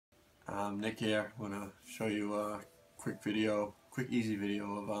Nick here. I want to show you a quick easy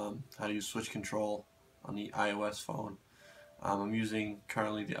video of how to use switch control on the iOS phone. I'm using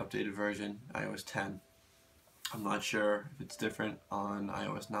currently the updated version, iOS 10. I'm not sure if it's different on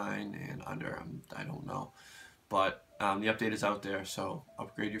iOS 9 and under, I don't know. But the update is out there, so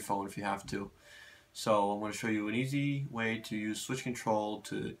upgrade your phone if you have to. So I'm going to show you an easy way to use switch control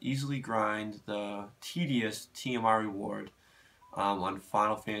to easily grind the tedious TMR reward on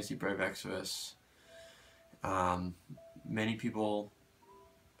Final Fantasy Brave Exvius. Many people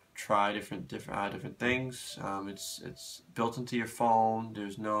try different things. It's built into your phone.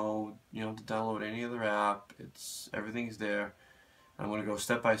 There's no, you don't have to download any other app. Everything's there. I'm going to go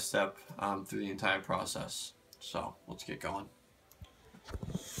step by step through the entire process. So let's get going.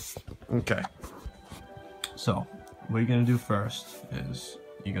 Okay. So what you're going to do first is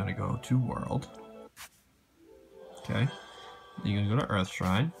you're going to go to World. Okay. You're going to go to Earth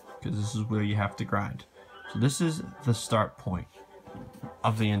Shrine, because this is where you have to grind. So this is the start point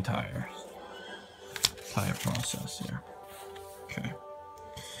of the entire process here. Okay.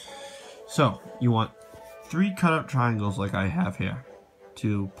 So you want 3 cut-out triangles like I have here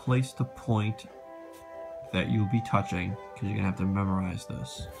to place the point that you'll be touching, because you're going to have to memorize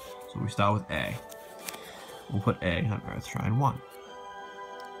this. So we start with A. We'll put A on Earth Shrine 1.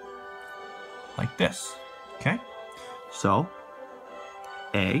 Like this. Okay? So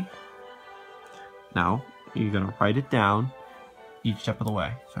A. Now you're going to write it down each step of the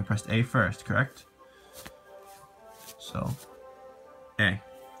way. So I pressed A first, correct? So A.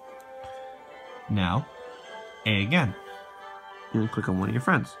 Now A again. You're going to click on one of your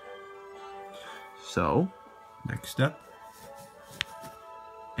friends. So next step,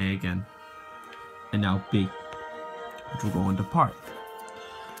 A again. And now B, which will go into part.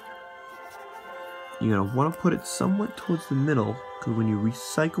 You're going to want to put it somewhat towards the middle, because when you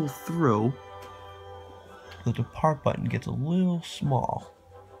recycle through, the depart button gets a little small.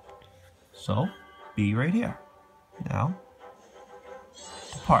 So, B right here. Now,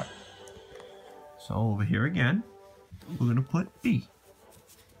 depart. So over here again, we're going to put B.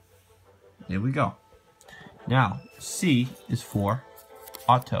 There we go. Now, C is for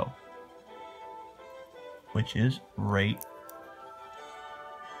auto, which is right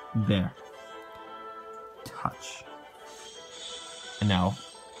there. Touch. And now,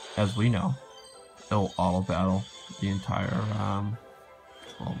 as we know, it'll auto battle the entire,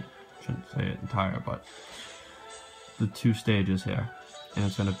 well, shouldn't say it entire, but the 2 stages here. And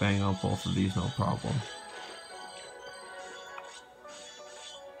it's going to bang out both of these no problem.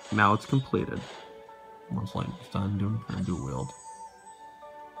 Now it's completed. Once lightning's done, we're going to do wield.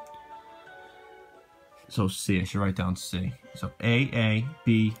 So C, I should write down C. So A,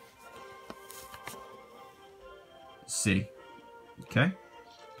 B, C. Okay?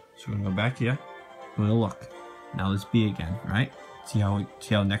 So we're going to go back here. We're going to look. Now there's B again, right? See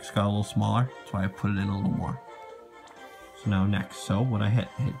how next got a little smaller? That's why I put it in a little more. So now next. So what I hit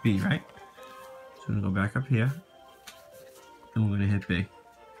B, right? So we're going to go back up here. And we're going to hit B.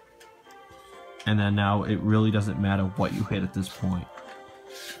 And then now it really doesn't matter what you hit at this point.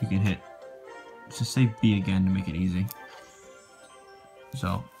 You can hit, just say B again to make it easy.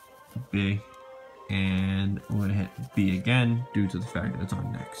 So B, and we're going to hit B again due to the fact that it's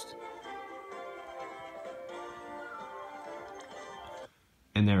on next.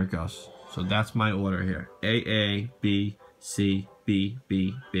 And there it goes. So that's my order here. A, B, C, B,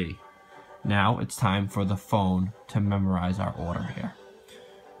 B, B. Now it's time for the phone to memorize our order here.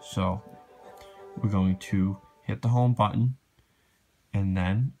 So we're going to hit the home button, and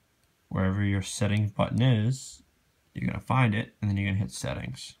then wherever your settings button is, you're going to find it, and then you're going to hit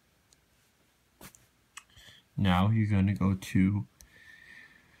settings. Now you're going to go to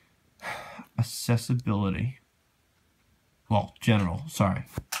accessibility. Well, general, sorry.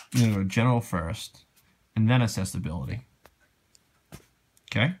 You're going to go to general first, and then accessibility.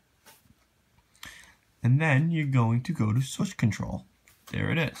 Okay? And then you're going to go to switch control.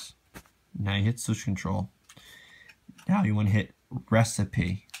 There it is. Now you hit switch control. Now you want to hit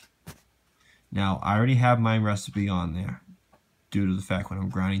recipe. Now I already have my recipe on there due to the fact when I'm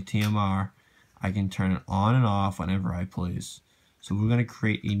grinding TMR, I can turn it on and off whenever I please. So we're going to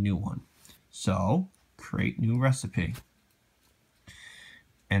create a new one. So create new recipe.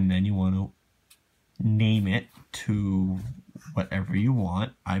 And then you want to name it to whatever you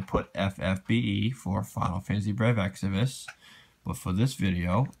want. I put FFBE for Final Fantasy Brave Exvius. But for this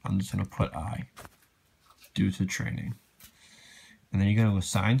video, I'm just going to put I, due to training. And then you're going to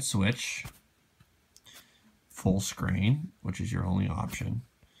assign switch, full screen, which is your only option.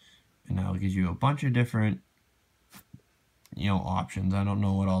 And now it gives you a bunch of different options. I don't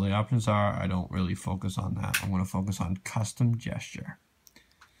know what all the options are. I don't really focus on that. I'm going to focus on custom gesture.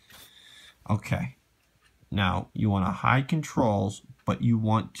 Okay. Now, you want to hide controls, but you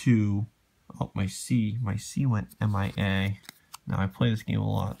want to... Oh, my C went MIA. Now, I play this game a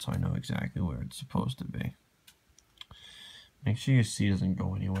lot, so I know exactly where it's supposed to be. Make sure your C doesn't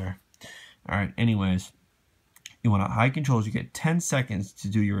go anywhere. All right, anyways, you want to hide controls. You get 10 seconds to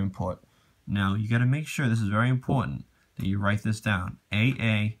do your input. Now, you got to make sure, this is very important, that you write this down.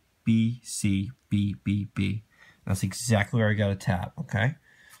 A, B, C, B, B, B. That's exactly where I got to tap, okay?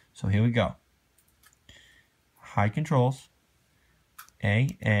 So here we go. Hide controls.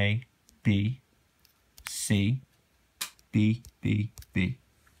 A, B, C, B, B, B.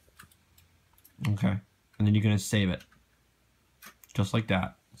 Okay, and then you're going to save it. Just like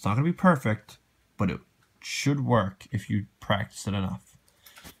that. It's not going to be perfect, but it should work if you practice it enough.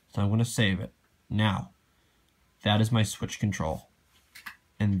 So I'm going to save it. Now, that is my switch control.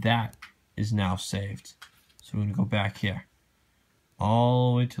 And that is now saved. So we're going to go back here.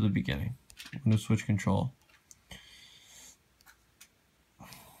 All the way to the beginning. I'm going to switch control.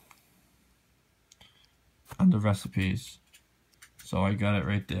 Under recipes. So I got it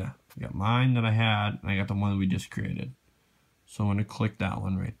right there. I got mine that I had, and I got the one that we just created. So I'm going to click that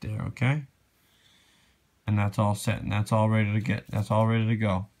one right there, okay? And that's all set, and that's all ready to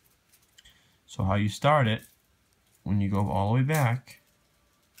go. So how you start it, when you go all the way back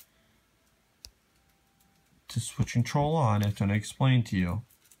to switch control on, it's going to explain to you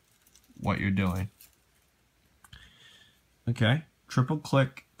what you're doing. Okay, triple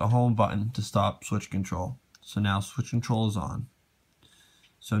click the home button to stop switch control. So now switch control is on.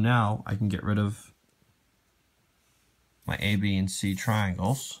 So now I can get rid of my A, B, and C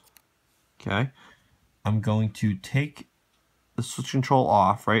triangles. Okay, I'm going to take the switch control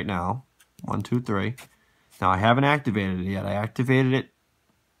off right now. 1, 2, 3. Now I haven't activated it yet. I activated it,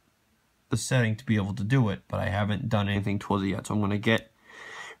 the setting, to be able to do it, but I haven't done anything towards it yet. So I'm going to get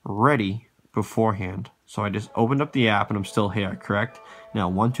ready beforehand. So I just opened up the app and I'm still here, correct? Now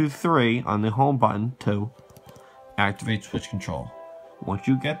 1, 2, 3 on the home button to activate switch control. Once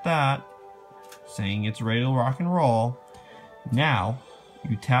you get that, saying it's ready to rock and roll, now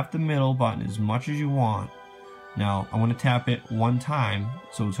you tap the middle button as much as you want. Now I want to tap it one time,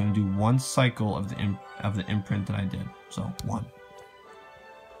 so it's going to do one cycle of the imprint that I did. So 1.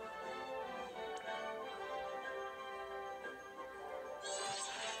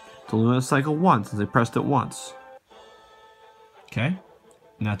 So I'm going to cycle once since I pressed it once. Okay,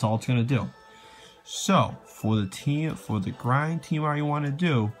 and that's all it's going to do. So for the grind TMR you want to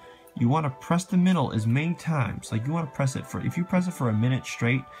do, you want to press the middle as many times. Like you want to press it for, if you press it for a minute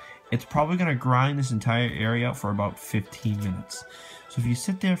straight, it's probably going to grind this entire area for about 15 minutes. So if you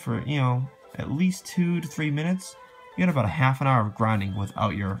sit there for, at least 2 to 3 minutes, you get about a half an hour of grinding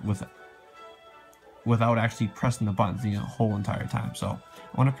without actually pressing the buttons the whole entire time. So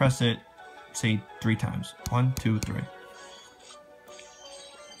I want to press it, say 3 times. 1, 2, 3.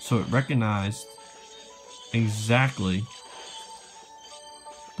 So it recognized exactly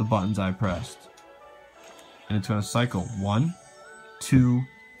the buttons I pressed. And it's going to cycle 1, 2,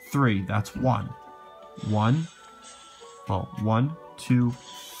 3. That's 1. 1, 2,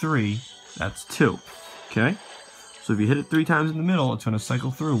 3. That's 2. Okay? So if you hit it 3 times in the middle, it's going to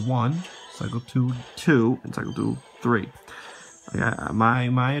cycle through 1, cycle 2, 2, and cycle through 3.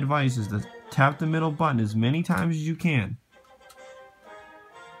 My advice is to tap the middle button as many times as you can,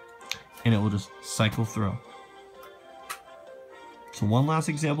 and it will just cycle through. So one last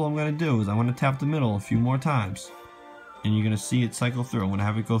example I'm going to do is I'm going to tap the middle a few more times, and you're going to see it cycle through. I'm going to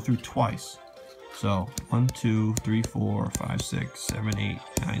have it go through twice. So 1, 2, 3, 4, 5, 6, 7, 8,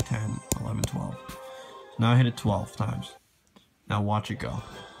 9, 10, 11, 12. Now I hit it 12 times. Now watch it go.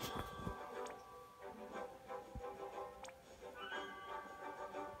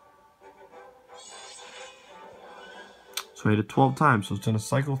 So I hit it 12 times, so it's going to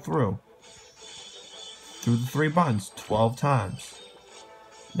cycle through the 3 buttons 12 times.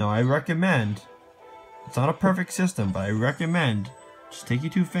 Now I recommend, it's not a perfect system, but I recommend just take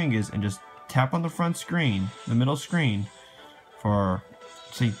your 2 fingers and just tap on the front screen, the middle screen, for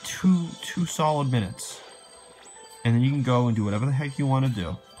say two solid minutes. And then you can go and do whatever the heck you want to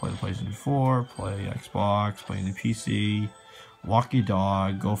do. Play the PlayStation 4, play Xbox, play the PC, walk your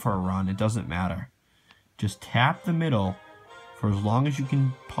dog, go for a run, it doesn't matter. Just tap the middle for as long as you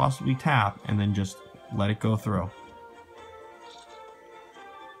can possibly tap, and then just let it go through.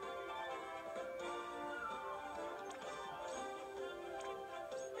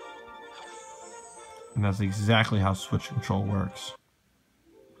 And that's exactly how switch control works.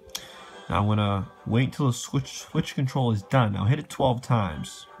 Now I'm gonna wait until the switch control is done. Now hit it 12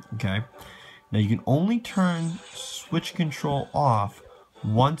 times, okay? Now you can only turn switch control off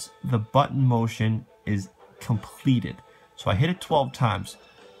once the button motion is completed. So I hit it 12 times.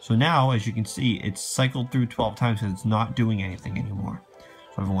 So now, as you can see, it's cycled through 12 times and it's not doing anything anymore.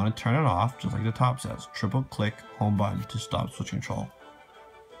 So if I want to turn it off, just like the top says, triple click home button to stop switch control.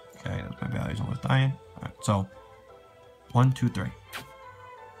 Okay, that's my battery's almost dying. All right, so 1, 2, 3.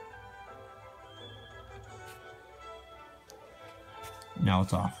 Now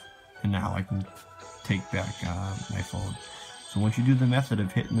it's off, and now I can take back my phone. So once you do the method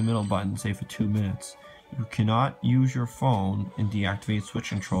of hitting the middle button, say for 2 minutes, you cannot use your phone and deactivate switch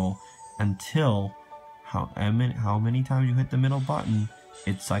control until how many times you hit the middle button,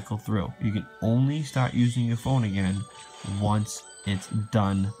 it cycles through. You can only start using your phone again once it's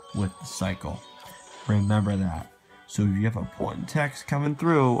done with the cycle. Remember that. So if you have important text coming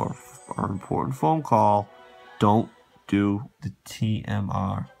through or important phone call, don't do the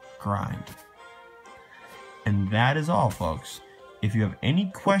TMR grind. And that is all, folks. If you have any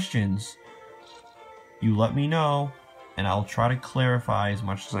questions, you let me know and I'll try to clarify as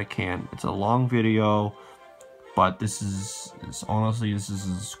much as I can. It's a long video, but this is honestly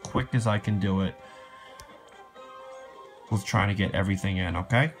as quick as I can do it. We're trying to get everything in,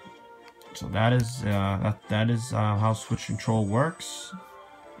 okay? So that is how switch control works,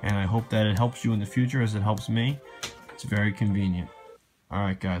 and I hope that it helps you in the future as it helps me. It's very convenient. All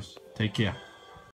right, guys, take care.